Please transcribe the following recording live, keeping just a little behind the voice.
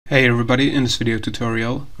Hey everybody, in this video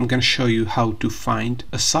tutorial I'm going to show you how to find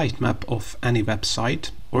a sitemap of any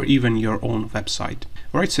website or even your own website.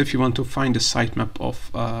 Alright, so if you want to find a sitemap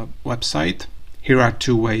of a website, here are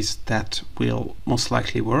two ways that will most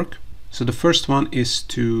likely work. So the first one is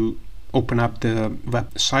to open up the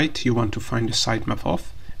website you want to find the sitemap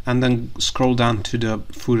of and then scroll down to the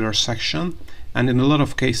footer section, and in a lot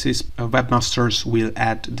of cases webmasters will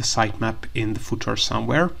add the sitemap in the footer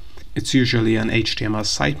somewhere. It's usually an HTML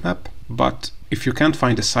sitemap, but if you can't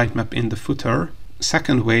find a sitemap in the footer,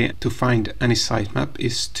 second way to find any sitemap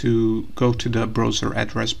is to go to the browser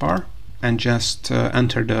address bar and just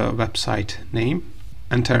enter the website name,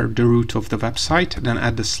 enter the root of the website, then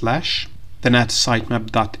add the slash, then add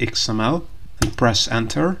sitemap.xml and press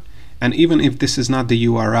enter. And even if this is not the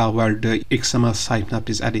URL where the XML sitemap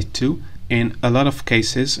is added to, in a lot of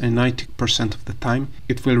cases, in 90% of the time,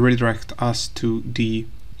 it will redirect us to the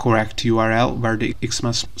correct URL where the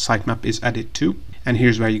XML sitemap is added to. And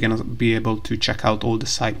here's where you're going to be able to check out all the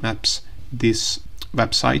sitemaps this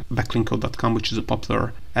website, backlinko.com, which is a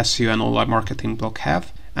popular SEO and online marketing blog,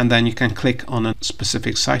 have. And then you can click on a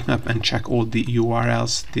specific sitemap and check all the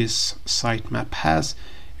URLs this sitemap has.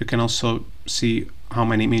 You can also see how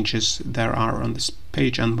many images there are on this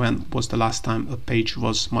page and when was the last time a page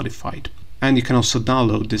was modified. And you can also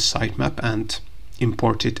download this sitemap and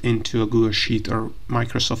import it into a Google Sheet or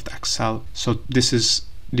Microsoft Excel. So this is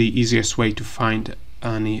the easiest way to find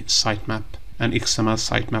any sitemap, an XML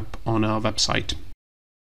sitemap on a website.